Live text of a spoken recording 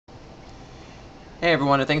Hey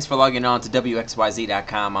everyone, and thanks for logging on to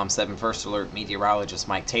WXYZ.com. I'm 7 First Alert meteorologist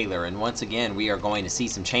Mike Taylor, and once again we are going to see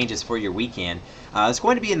some changes for your weekend. It's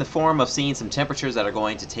going to be in the form of seeing some temperatures that are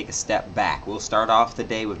going to take a step back. We'll start off the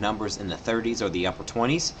day with numbers in the 30s or the upper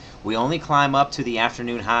 20s. We only climb up to the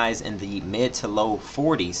afternoon highs in the mid to low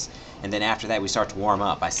 40s, and then after that we start to warm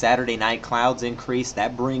up. By Saturday night, clouds increase.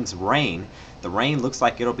 That brings rain. The rain looks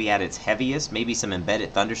like it'll be at its heaviest, maybe some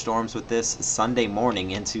embedded thunderstorms with this Sunday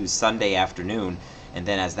morning into Sunday afternoon. And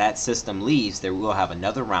then as that system leaves, there will have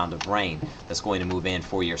another round of rain that's going to move in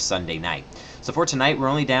for your Sunday night. So for tonight, we're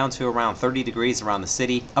only down to around 30 degrees around the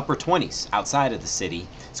city, upper 20s outside of the city.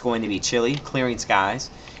 It's going to be chilly, clearing skies.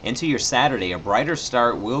 Into your Saturday, a brighter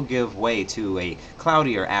start will give way to a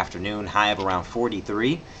cloudier afternoon, high of around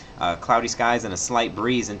 43. Cloudy skies and a slight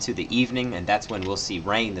breeze into the evening, and that's when we'll see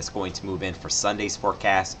rain that's going to move in for Sunday's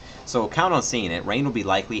forecast. So count on seeing it. Rain will be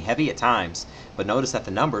likely, heavy at times, but notice that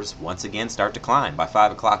the numbers once again start to climb. By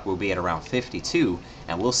 5 o'clock we'll be at around 52,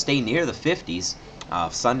 and we'll stay near the 50s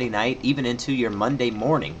Sunday night, even into your Monday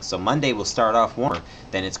morning. So Monday will start off warmer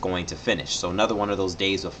than it's going to finish. So another one of those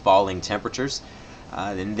days of falling temperatures.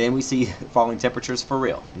 And then we see falling temperatures for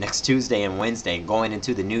real next Tuesday and Wednesday, going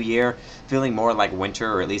into the new year, feeling more like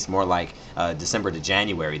winter, or at least more like December to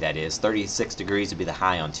January, that is. 36 degrees would be the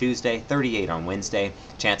high on Tuesday, 38 on Wednesday,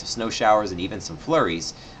 chance of snow showers and even some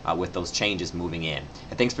flurries with those changes moving in.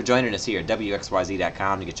 And thanks for joining us here at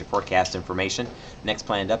WXYZ.com to get your forecast information. Next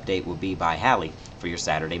planned update will be by Hallie for your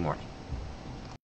Saturday morning.